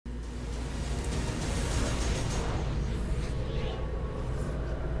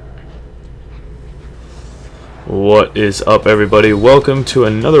What is up, everybody? Welcome to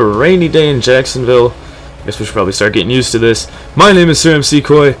another rainy day in Jacksonville. I guess we should probably start getting used to this. My name is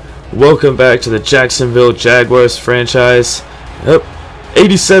SirEmCeeCoy. Welcome back to the Jacksonville Jaguars franchise. Yep,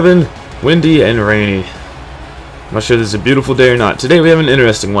 87, windy and rainy. I'm not sure this is a beautiful day or not. Today we have an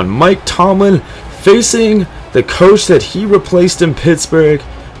interesting one. Mike Tomlin facing the coach that he replaced in Pittsburgh,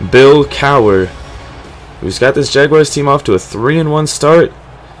 Bill Cowher, who's got this Jaguars team off to a 3-1 start.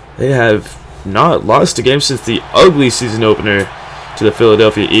 They have not lost a game since the ugly season opener to the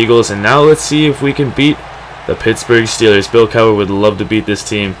Philadelphia Eagles, and now let's see if we can beat the Pittsburgh Steelers. Bill Cowher would love to beat this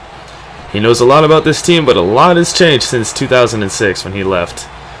team. He knows a lot about this team, but a lot has changed since 2006 when he left.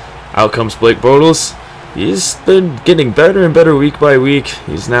 Out comes Blake Bortles. He's been getting better and better week by week.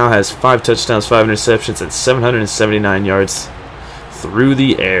 He now has 5 touchdowns, 5 interceptions, and 779 yards through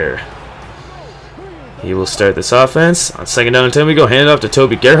the air. He will start this offense. On 2nd down and 10, we go hand off to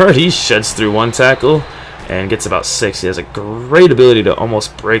Toby Gerhart. He sheds through 1 tackle and gets about 6. He has a great ability to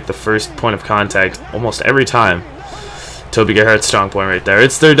almost break the first point of contact almost every time. Toby Gerhart's strong point right there.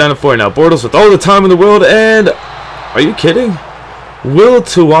 It's 3rd down and 4 now. Bortles with all the time in the world, and are you kidding? Will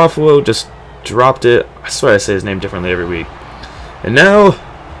Tuafuo just dropped it. I swear I say his name differently every week. And now,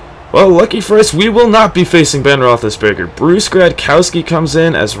 well, lucky for us, we will not be facing Ben Roethlisberger. Bruce Gradkowski comes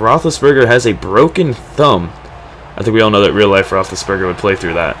in as Roethlisberger has a broken thumb. I think we all know that real life Roethlisberger would play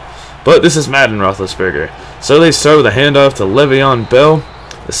through that. But this is Madden Roethlisberger. So they start with a handoff to Le'Veon Bell,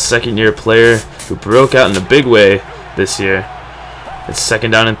 the 2nd-year player who broke out in a big way this year. It's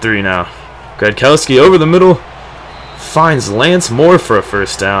 2nd down and 3 now. Gradkowski over the middle finds Lance Moore for a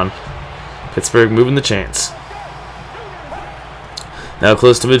 1st down. Pittsburgh moving the chains. Now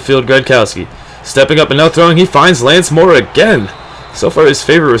close to midfield, Gradkowski. Stepping up and now throwing, he finds Lance Moore again. So far his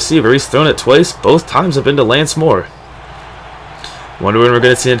favorite receiver. He's thrown it twice. Both times have been to Lance Moore. Wonder when we're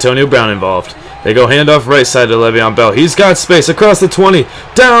going to see Antonio Brown involved. They go handoff right side to Le'Veon Bell. He's got space across the 20.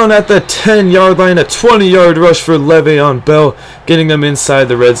 Down at the 10-yard line. A 20-yard rush for Le'Veon Bell. Getting them inside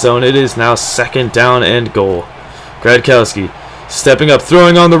the red zone. It is now 2nd down and goal. Gradkowski stepping up,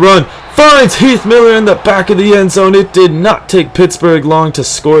 throwing on the run. Finds Heath Miller in the back of the end zone. It did not take Pittsburgh long to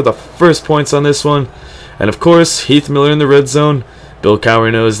score the first points on this one. And of course, Heath Miller in the red zone. Bill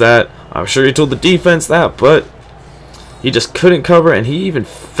Cowher knows that. I'm sure he told the defense that, but he just couldn't cover, and he even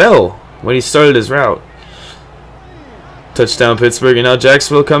fell when he started his route. Touchdown Pittsburgh, and now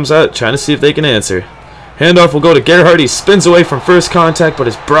Jacksonville comes out trying to see if they can answer. Handoff will go to Gerhart. He spins away from first contact, but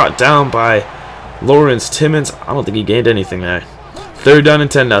is brought down by Lawrence Timmons. I don't think he gained anything there. 3rd down and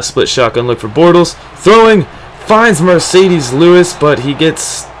 10 now. Split shotgun look for Bortles. Throwing. Finds Mercedes Lewis, but he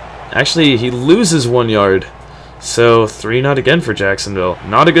gets... Actually, he loses 1 yard. So, 3-0 again for Jacksonville.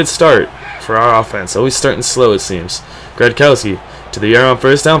 Not a good start for our offense. Always starting slow, it seems. Gradkowski to the air on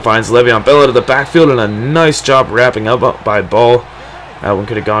 1st down. Finds Le'Veon Bell out of the backfield, and a nice job wrapping up by Ball. That one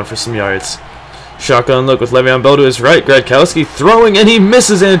could have gone for some yards. Shotgun look with Le'Veon Bell to his right. Gradkowski throwing, and he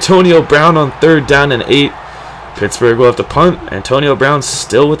misses Antonio Brown on 3rd down and 8. Pittsburgh will have to punt. Antonio Brown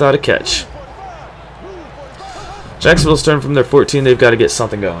still without a catch. Jacksonville's turn from their 14. They've got to get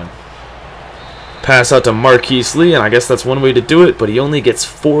something going. Pass out to Marquise Lee, and I guess that's one way to do it, but he only gets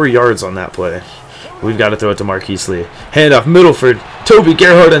 4 yards on that play. We've got to throw it to Marquise Lee. Handoff middle for Toby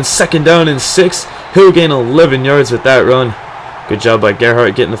Gerhart on 2nd down and 6. He'll gain 11 yards with that run. Good job by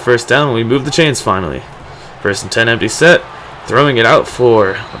Gerhart getting the 1st down, and we move the chains finally. 1st and 10 empty set. Throwing it out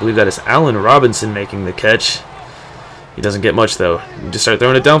for, I believe that is Allen Robinson making the catch. He doesn't get much, though. You just start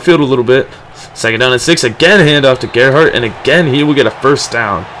throwing it downfield a little bit. 2nd down and 6. Again, handoff to Gerhart. And again, he will get a 1st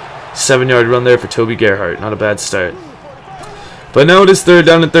down. 7-yard run there for Toby Gerhart. Not a bad start. But now it is 3rd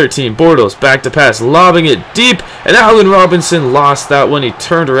down and 13. Bortles back to pass. Lobbing it deep. And Allen Robinson lost that one. He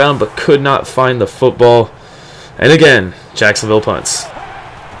turned around but could not find the football. And again, Jacksonville punts.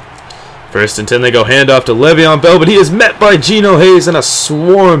 1st and 10. They go handoff to Le'Veon Bell. But he is met by Geno Hayes and a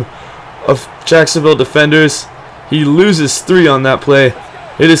swarm of Jacksonville defenders. He loses 3 on that play.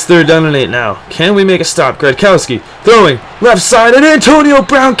 It is 3rd down and 8 now. Can we make a stop? Gradkowski throwing left side, and Antonio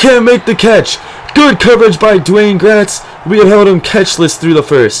Brown can't make the catch. Good coverage by Dwayne Gratz. We had held him catchless through the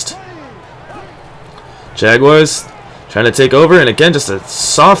 1st. Jaguars trying to take over, and again just a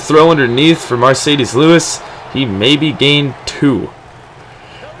soft throw underneath for Mercedes Lewis. He maybe gained 2.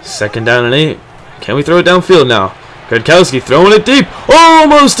 2nd down and 8. Can we throw it downfield now? Gradkowski throwing it deep.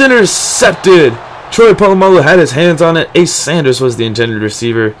 Almost intercepted. Troy Polamalu had his hands on it. Ace Sanders was the intended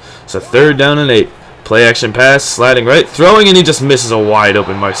receiver. So 3rd down and 8. Play action pass, sliding right, throwing, and he just misses a wide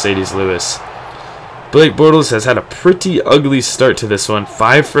open Mercedes Lewis. Blake Bortles has had a pretty ugly start to this one.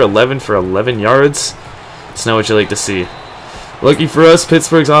 5 for 11 for 11 yards. It's not what you like to see. Lucky for us,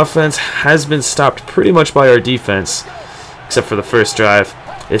 Pittsburgh's offense has been stopped pretty much by our defense, except for the first drive.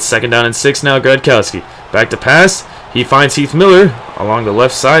 It's 2nd down and 6 now. Gradkowski back to pass. He finds Heath Miller along the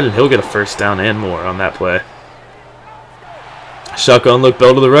left side, and he'll get a 1st down and more on that play. Shotgun look,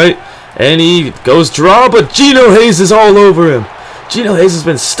 Bell to the right, and he goes draw, but Geno Hayes is all over him. Geno Hayes has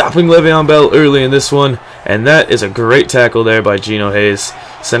been stopping Le'Veon Bell early in this one, and that is a great tackle there by Geno Hayes,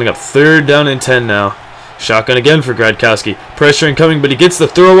 sending up 3rd down and 10 now. Shotgun again for Gradkowski. Pressure incoming, but he gets the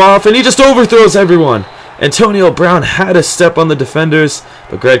throw off, and he just overthrows everyone. Antonio Brown had a step on the defenders,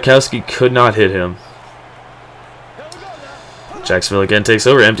 but Gradkowski could not hit him. Jacksonville again takes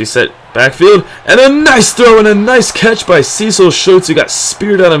over. Empty set backfield, and a nice throw and a nice catch by Cecil Schultz, who got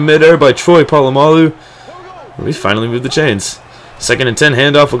speared out of midair by Troy Polamalu. We finally moved the chains. 2nd and 10,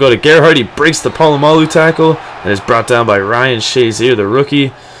 handoff will go to Gerhardt. He breaks the Polamalu tackle and is brought down by Ryan Shazier, the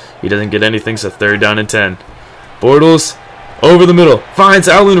rookie. He doesn't get anything, so 3rd down and 10. Bortles over the middle finds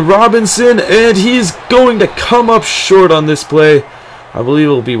Allen Robinson, and he's going to come up short on this play. I believe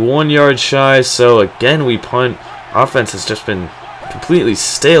it will be 1 yard shy, so again we punt. Offense has just been completely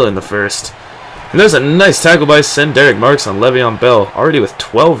stale in the first. And there's a nice tackle by Derek Marks on Le'Veon Bell, already with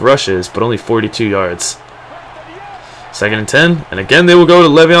 12 rushes, but only 42 yards. 2nd and 10, and again they will go to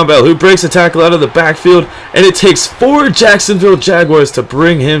Le'Veon Bell, who breaks a tackle out of the backfield, and it takes 4 Jacksonville Jaguars to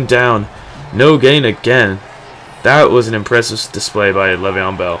bring him down. No gain again. That was an impressive display by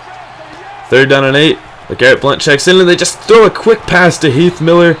Le'Veon Bell. 3rd down and 8, LeGarrette Blount checks in, and they just throw a quick pass to Heath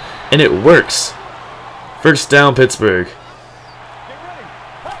Miller, and it works. 1st down, Pittsburgh.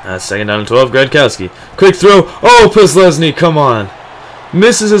 2nd down and 12, Gradkowski. Quick throw. Oh, Puslesny, come on.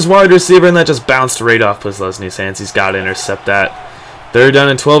 Misses his wide receiver, and that just bounced right off Puslesny's hands. He's got to intercept that. 3rd down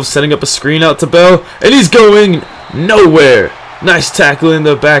and 12, setting up a screen out to Bell, and he's going nowhere. Nice tackle in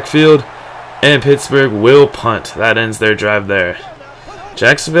the backfield, and Pittsburgh will punt. That ends their drive there.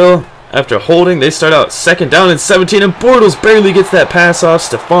 Jacksonville, after holding, they start out 2nd down and 17, and Bortles barely gets that pass off.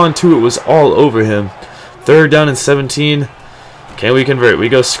 Stephon Tuitt was all over him. 3rd down and 17. Can we convert? We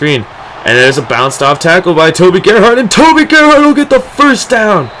go screen. And there's a bounced off tackle by Toby Gerhardt, and Toby Gerhardt will get the 1st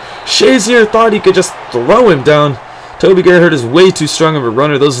down. Shazier thought he could just throw him down. Toby Gerhardt is way too strong of a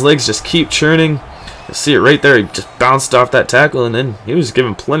runner. Those legs just keep churning. You see it right there. He just bounced off that tackle, and then he was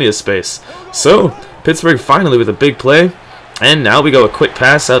given plenty of space. So, Pittsburgh finally with a big play. And now we go a quick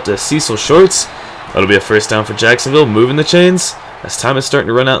pass out to Cecil Schultz. That'll be a 1st down for Jacksonville, moving the chains as time is starting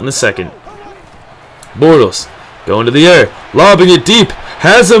to run out in the 2nd. Bortles going to the air, lobbing it deep,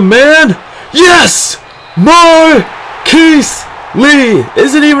 has a man. Yes! Marquise Lee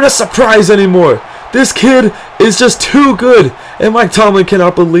isn't even a surprise anymore. This kid is just too good, and Mike Tomlin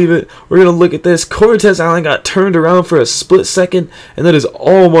cannot believe it. We're going to look at this. Cortez Allen got turned around for a split second, and that is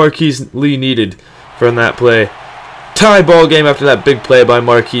all Marquise Lee needed from that play. Tie ball game after that big play by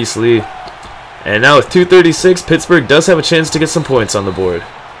Marquise Lee. And now with 2:36, Pittsburgh does have a chance to get some points on the board.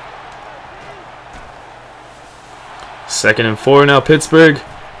 2nd and 4 now, Pittsburgh.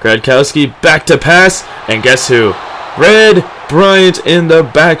 Gradkowski back to pass, and guess who? Red Bryant in the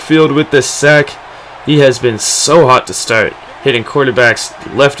backfield with the sack. He has been so hot to start, hitting quarterbacks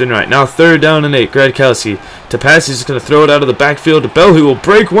left and right. Now 3rd down and 8, Gradkowski to pass. He's just going to throw it out of the backfield to Bell, who will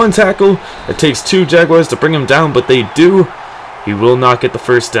break 1 tackle. It takes 2 Jaguars to bring him down, but they do. He will not get the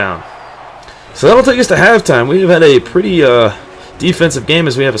 1st down. So that'll take us to halftime. We have had a pretty defensive game,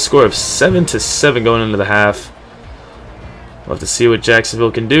 as we have a score of 7-7 going into the half. We'll have to see what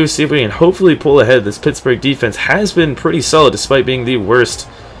Jacksonville can do, see if we can hopefully pull ahead. This Pittsburgh defense has been pretty solid despite being the worst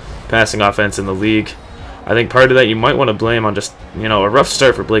passing offense in the league. I think part of that you might want to blame on just, a rough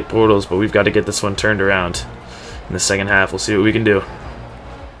start for Blake Bortles, but we've got to get this one turned around in the 2nd half. We'll see what we can do.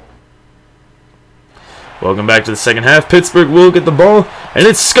 Welcome back to the 2nd half. Pittsburgh will get the ball, and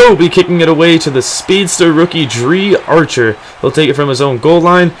it's Scobie kicking it away to the speedster rookie Dree Archer. He'll take it from his own goal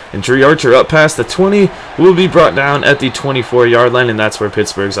line, and Dree Archer up past the 20 will be brought down at the 24-yard line, and that's where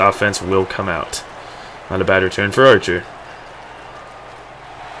Pittsburgh's offense will come out. Not a bad return for Archer.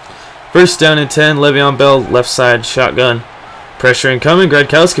 1st down and 10, Le'Veon Bell, left side shotgun. Pressure incoming,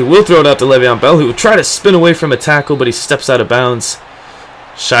 Gradkowski will throw it out to Le'Veon Bell, who will try to spin away from a tackle, but he steps out of bounds.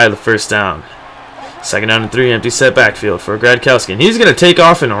 Shy of the 1st down. 2nd down and 3, empty set backfield for Gradkowski, and he's going to take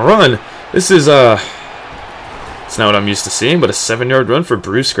off and run. This is, it's not what I'm used to seeing, but a 7-yard run for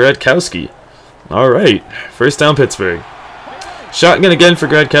Bruce Gradkowski. Alright, 1st down Pittsburgh. Shotgun again for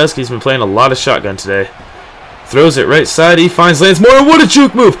Gradkowski. He's been playing a lot of shotgun today. Throws it right side, he finds Lance Moore, and what a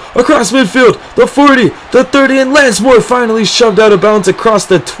juke move! Across midfield, the 40, the 30, and Lance Moore finally shoved out of bounds across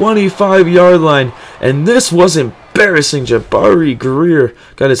the 25-yard line. And this was embarrassing. Jabari Greer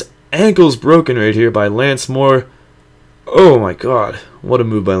got his ankles broken right here by Lance Moore. Oh my god. What a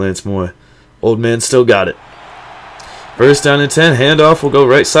move by Lance Moore. Old man still got it. First down and 10. Handoff will go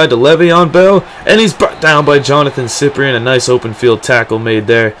right side to Le'Veon Bell. And he's brought down by Jonathan Cyprien. A nice open field tackle made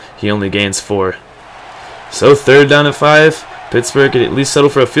there. He only gains 4. So third down and 5. Pittsburgh could at least settle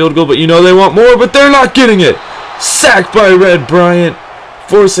for a field goal, but you know they want more, but they're not getting it. Sacked by Red Bryant.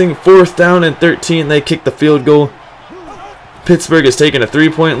 Forcing fourth down and 13. They kick the field goal. Pittsburgh has taken a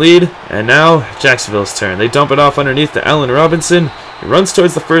 3-point lead, and now Jacksonville's turn. They dump it off underneath to Allen Robinson. He runs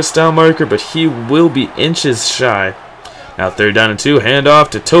towards the first down marker, but he will be inches shy. Now third down and 2,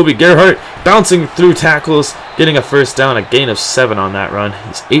 handoff to Toby Gerhart, bouncing through tackles, getting a first down, a gain of 7 on that run.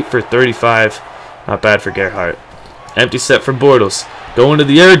 He's 8 for 35. Not bad for Gerhart. Empty set for Bortles. Going to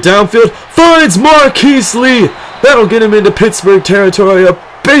the air, downfield, finds Marquise Lee. That'll get him into Pittsburgh territory. A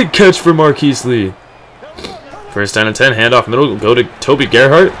big catch for Marquise Lee. First down and 10, handoff middle, will go to Toby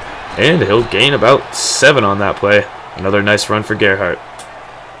Gerhart, and he'll gain about 7 on that play. Another nice run for Gerhart.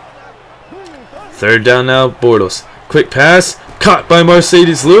 Third down now, Bortles. Quick pass, caught by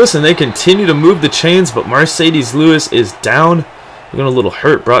Mercedes Lewis, and they continue to move the chains, but Mercedes Lewis is down. Looking a little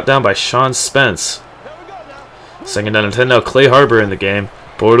hurt, brought down by Sean Spence. Second down and 10 now, Clay Harbor in the game.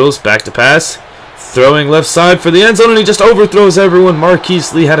 Bortles back to pass, throwing left side for the end zone, and he just overthrows everyone.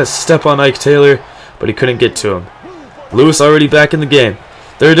 Marquise Lee had a step on Ike Taylor, but he couldn't get to him. Lewis already back in the game.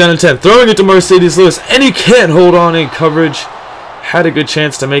 Third down and 10, throwing it to Mercedes Lewis, and he can't hold on in coverage. Had a good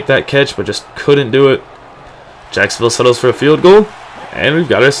chance to make that catch, but just couldn't do it. Jacksonville settles for a field goal, and we've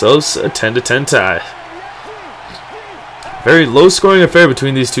got ourselves a 10-10 tie. Very low-scoring affair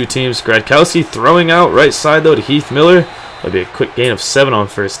between these two teams. Gradkowski throwing out right side, though, to Heath Miller. That'll be a quick gain of 7 on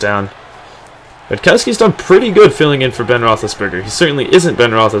first down. Gradkowski's done pretty good filling in for Ben Roethlisberger. He certainly isn't Ben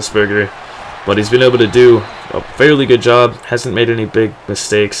Roethlisberger, but he's been able to do a fairly good job. Hasn't made any big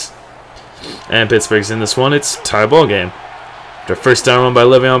mistakes. And Pittsburgh's in this one. It's tie ball game. After first down run by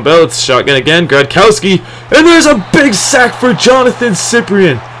Le'Veon Bell, it's shotgun again. Gradkowski, and there's a big sack for Jonathan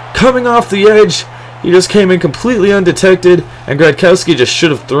Cyprien. Coming off the edge, he just came in completely undetected, and Gradkowski just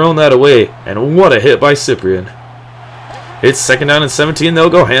should have thrown that away. And what a hit by Cyprien. It's second down and 17. They'll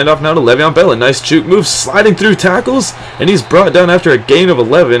go handoff now to Le'Veon Bell. A nice juke move, sliding through tackles, and he's brought down after a gain of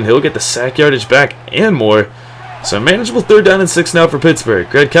 11. He'll get the sack yardage back and more. So manageable third down and 6 now for Pittsburgh.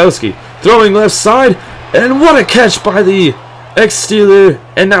 Gradkowski throwing left side, and what a catch by the ex-Steeler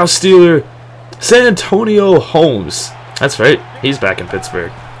and now Steeler, Santonio Holmes. That's right, he's back in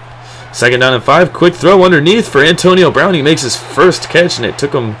Pittsburgh. Second down and 5, quick throw underneath for Antonio Brown. He makes his first catch, and it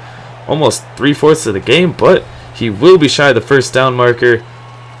took him almost 3/4 of the game, but he will be shy of the first down marker.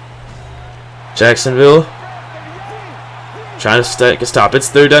 Jacksonville trying to take a stop. It's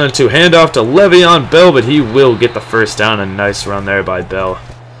third down and 2. Handoff to Le'Veon Bell, but he will get the first down. A nice run there by Bell.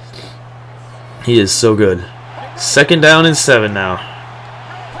 He is so good. Second down and 7 now.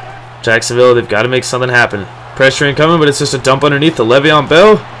 Jacksonville, they've got to make something happen. Pressure incoming, but it's just a dump underneath to Le'Veon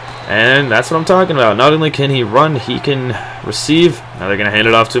Bell. And that's what I'm talking about. Not only can he run, he can receive. Now they're going to hand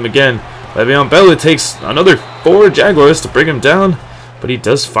it off to him again. Le'Veon Bell, it takes another 4 Jaguars to bring him down, but he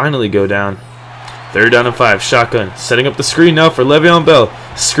does finally go down. Third down and 5, shotgun. Setting up the screen now for Le'Veon Bell.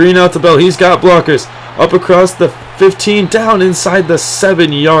 Screen out to Bell. He's got blockers. Up across the 15, down inside the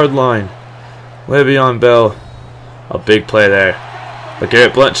 7-yard line. Le'Veon Bell, a big play there.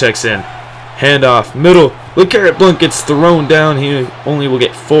 LeGarrette Blount checks in. Handoff, middle. LeGarrette Blount gets thrown down. He only will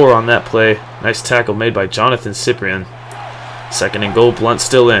get 4 on that play. Nice tackle made by Jonathan Cyprien. Second and goal, Blount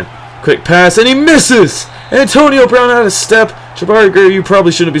still in. Quick pass, and he misses! Antonio Brown out of step. Jabari Greer, you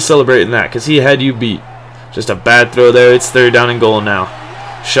probably shouldn't be celebrating that, because he had you beat. Just a bad throw there. It's third down and goal now.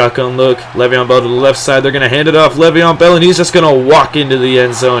 Shotgun look. Le'Veon Bell to the left side. They're going to hand it off. Le'Veon Bell, and he's just going to walk into the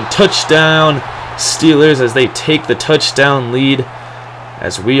end zone. Touchdown, Steelers, as they take the touchdown lead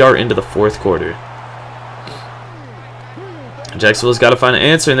as we are into the fourth quarter. Jacksonville's got to find an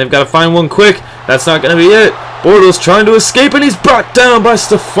answer, and they've got to find one quick. That's not going to be it. Bortles trying to escape, and he's brought down by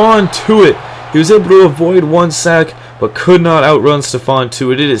Stephon Tuitt. He was able to avoid 1 sack, but could not outrun Stephon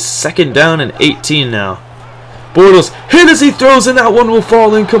Tuitt. It is second down and 18 now. Bortles hit as he throws, and that one will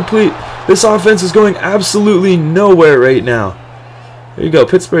fall incomplete. This offense is going absolutely nowhere right now. There you go.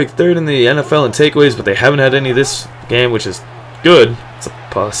 Pittsburgh third in the NFL in takeaways, but they haven't had any this game, which is good. It's a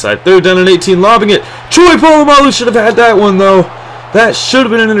pass side. Third down and 18, lobbing it. Troy Polamalu should have had that one, though. That should have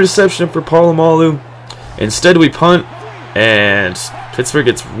been an interception for Polamalu. Instead, we punt, and Pittsburgh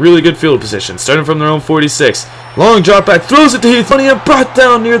gets really good field position. Starting from their own 46. Long drop back, throws it to Heath, and brought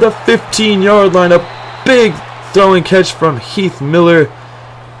down near the 15-yard line. A big throwing catch from Heath Miller,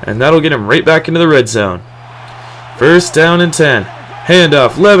 and that'll get him right back into the red zone. First down and 10.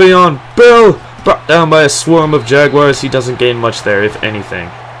 Handoff, Le'Veon Bell brought down by a swarm of Jaguars. He doesn't gain much there, if anything.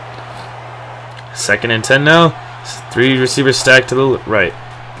 2nd and 10 now. 3 receivers stacked to the right.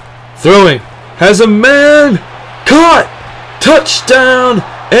 Throwing. Has a man. Caught. Touchdown.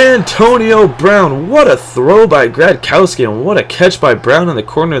 Antonio Brown. What a throw by Gradkowski, and what a catch by Brown in the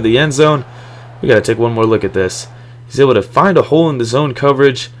corner of the end zone. We got to take one more look at this. He's able to find a hole in the zone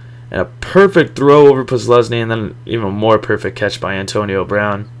coverage, and a perfect throw over Posluszny, and then an even more perfect catch by Antonio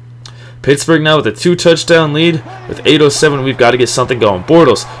Brown. Pittsburgh now with a 2-touchdown lead. With 8:07, we've got to get something going.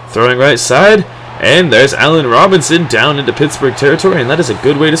 Bortles throwing right side, and there's Allen Robinson down into Pittsburgh territory, and that is a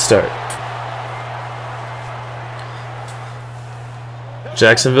good way to start.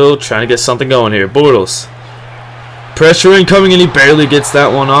 Jacksonville trying to get something going here. Bortles pressure incoming, and he barely gets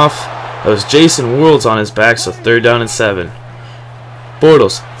that one off. That was Jason Worlds on his back, so 3rd down and 7.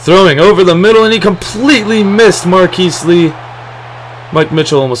 Bortles throwing over the middle, and he completely missed Marquise Lee. Mike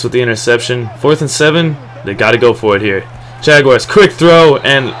Mitchell almost with the interception. 4th and 7. They got to go for it here. Jaguars, quick throw,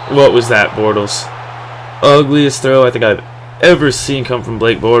 and what was that, Bortles? Ugliest throw I think I've ever seen come from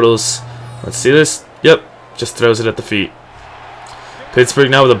Blake Bortles. Let's see this. Yep, just throws it at the feet. Pittsburgh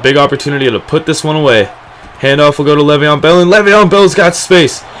now with a big opportunity to put this one away. Handoff will go to Le'Veon Bell, and Le'Veon Bell's got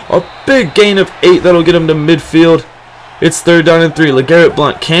space. A big gain of 8 that'll get him to midfield. It's 3rd down and 3. LeGarrette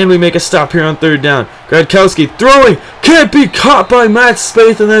Blount, can we make a stop here on 3rd down? Gradkowski throwing, can't be caught by Matt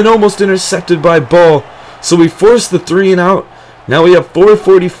Spaeth, and then almost intercepted by Ball. So we force the 3 and out. Now we have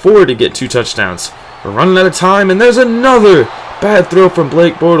 4:44 to get 2 touchdowns. We're running out of time, and there's another bad throw from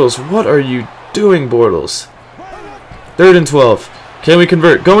Blake Bortles. What are you doing, Bortles? 3rd and 12. Can we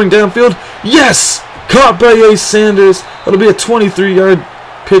convert? Going downfield? Yes! Caught by Ace Sanders. That'll be a 23-yard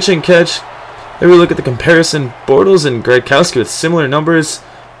pitch and catch. There we look at the comparison. Bortles and Gradkowski with similar numbers.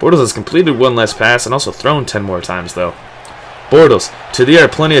 Bortles has completed 1 less pass and also thrown 10 more times, though. Bortles to the air,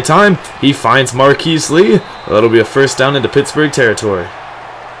 plenty of time. He finds Marquise Lee. That'll be a 1st down into Pittsburgh territory.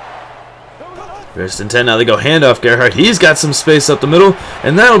 1st and 10. Now they go handoff. Gerhardt, he's got some space up the middle,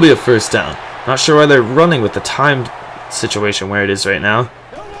 and that'll be a 1st down. Not sure why they're running with the time situation where it is right now.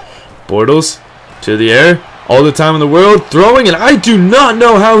 Bortles to the air, all the time in the world, throwing, and I do not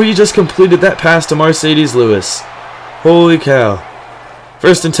know how he just completed that pass to Mercedes Lewis. Holy cow.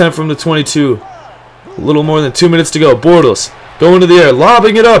 1st and 10 from the 22. A little more than 2 minutes to go. Bortles going to the air,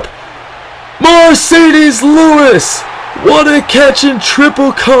 lobbing it up. Mercedes Lewis! What a catch in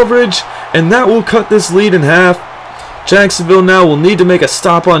triple coverage, and that will cut this lead in half. Jacksonville now will need to make a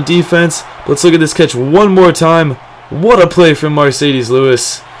stop on defense. Let's look at this catch one more time. What a play from Mercedes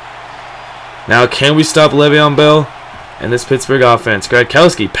Lewis. Now can we stop Le'Veon Bell and this Pittsburgh offense?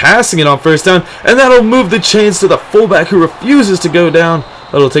 Gradkowski passing it on 1st down, and that'll move the chains to the fullback who refuses to go down.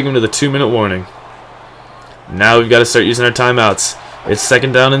 That'll take him to the 2-minute warning. Now we've got to start using our timeouts. It's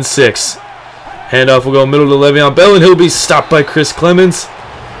 2nd down and 6. Handoff will go middle to Le'Veon Bell, and he'll be stopped by Chris Clemens.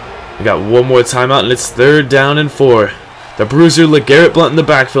 We got one more timeout, and it's 3rd down and 4. The bruiser LeGarrette Blount in the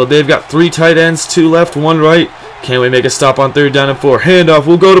backfield. They've got 3 tight ends, 2 left, 1 right. Can we make a stop on 3rd down and 4? Handoff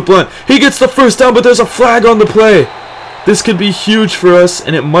will go to Blount. He gets the 1st down, but there's a flag on the play. This could be huge for us,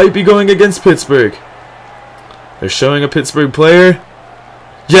 and it might be going against Pittsburgh. They're showing a Pittsburgh player.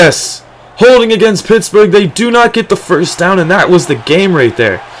 Yes, holding against Pittsburgh. They do not get the 1st down, and that was the game right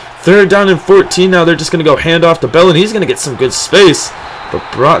there. 3rd down and 14. Now they're just going to go handoff to Bell, and he's going to get some good space, but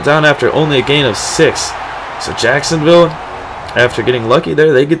brought down after only a gain of 6. So Jacksonville, after getting lucky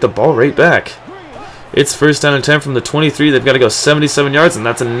there, they get the ball right back. It's 1st down and 10 from the 23. They've got to go 77 yards, and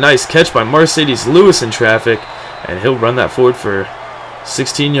that's a nice catch by Mercedes Lewis in traffic, and he'll run that forward for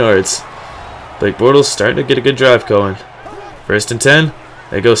 16 yards. Blake Bortles starting to get a good drive going. 1st and 10.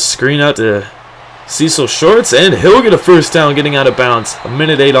 They go screen out to Cecil Shorts, and he'll get a 1st down getting out of bounds.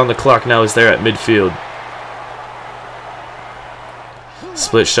 1:08 on the clock now is there at midfield.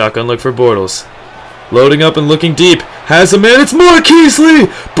 Split shotgun look for Bortles. Loading up and looking deep. Has a man. It's Marquise Lee.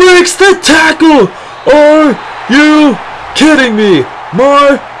 Breaks the tackle. Are you kidding me?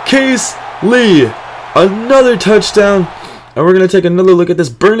 Marquise Lee. Another touchdown. And we're going to take another look at this.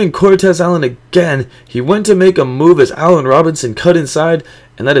 Burning Cortez Allen again. He went to make a move as Allen Robinson cut inside.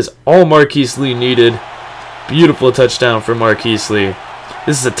 And that is all Marquise Lee needed. Beautiful touchdown for Marquise Lee.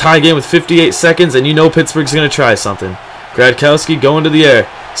 This is a tie game with 58 seconds. And you know Pittsburgh's going to try something. Gradkowski going to the air.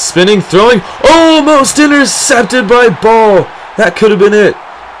 Spinning, throwing, almost intercepted by Ball. That could have been it.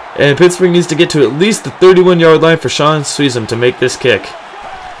 And Pittsburgh needs to get to at least the 31-yard line for Sean Sweezum to make this kick.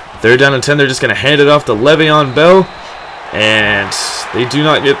 3rd down and 10, they're just going to hand it off to Le'Veon Bell. And they do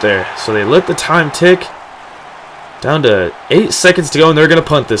not get there. So they let the time tick down to 8 seconds to go, and they're going to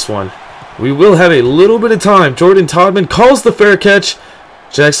punt this one. We will have a little bit of time. Jordan Todman calls the fair catch.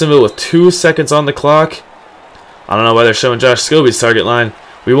 Jacksonville with 2 seconds on the clock. I don't know why they're showing Josh Scobie's target line.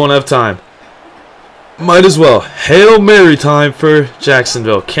 We won't have time. Might as well. Hail Mary time for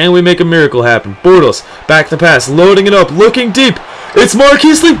Jacksonville. Can we make a miracle happen? Bortles, back the pass, loading it up, looking deep. It's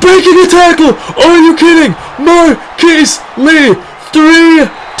Marquise Lee breaking a tackle. Are you kidding? Marquise Lee, 3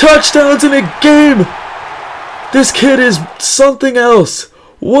 touchdowns in a game. This kid is something else.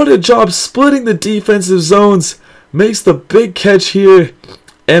 What a job splitting the defensive zones. Makes the big catch here.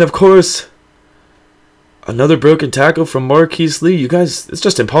 And of course, another broken tackle from Marquise Lee. You guys, it's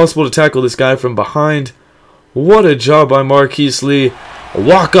just impossible to tackle this guy from behind. What a job by Marquise Lee. A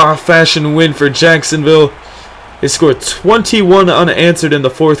walk-off fashion win for Jacksonville. They scored 21 unanswered in the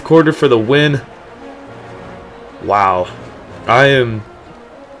 4th quarter for the win. Wow.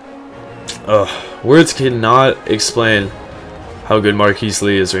 Words cannot explain how good Marquise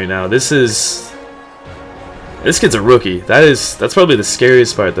Lee is right now. This kid's a rookie. That's probably the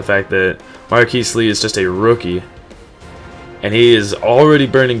scariest part, the fact that Marquise Lee is just a rookie. And he is already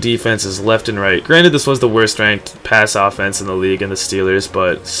burning defenses left and right. Granted, this was the worst ranked pass offense in the league in the Steelers,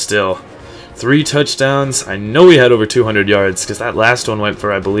 but still. 3 touchdowns. I know he had over 200 yards because that last one went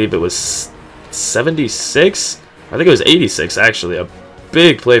for, I believe it was 76? I think it was 86, actually. A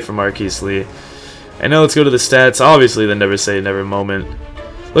big play from Marquise Lee. And now let's go to the stats. Obviously, the never say never moment.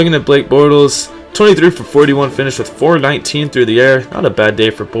 Looking at Blake Bortles, 23 for 41, finished with 419 through the air. Not a bad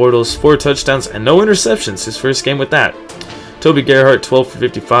day for Bortles. 4 touchdowns and no interceptions. His first game with that. Toby Gerhart, 12 for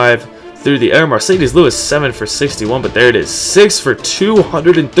 55 through the air. Mercedes Lewis, 7 for 61, but there it is. 6 for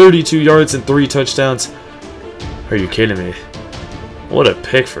 232 yards and 3 touchdowns. Are you kidding me? What a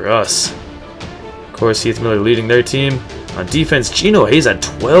pick for us. Of course, Heath Miller leading their team. On defense, Geno Hayes had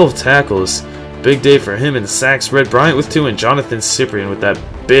 12 tackles. Big day for him in sacks. Red Bryant with 2 and Jonathan Cyprien with that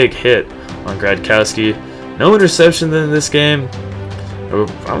big hit on Gradkowski. No interception in this game. I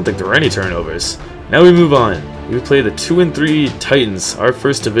don't think there were any turnovers. Now we move on. We play the 2-3 Titans, our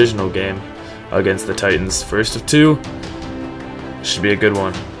first divisional game against the Titans. First of 2. Should be a good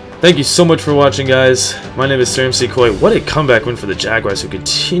one. Thank you so much for watching, guys. My name is SirEmCeeCoy. What a comeback win for the Jaguars, who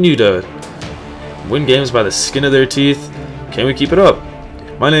continue to win games by the skin of their teeth. Can we keep it up?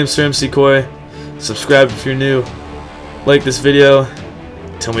 My name is SirEmCeeCoy. Subscribe if you're new. Like this video.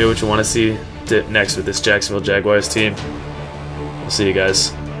 Tell me what you want to see next with this Jacksonville Jaguars team. We'll see you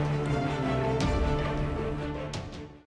guys.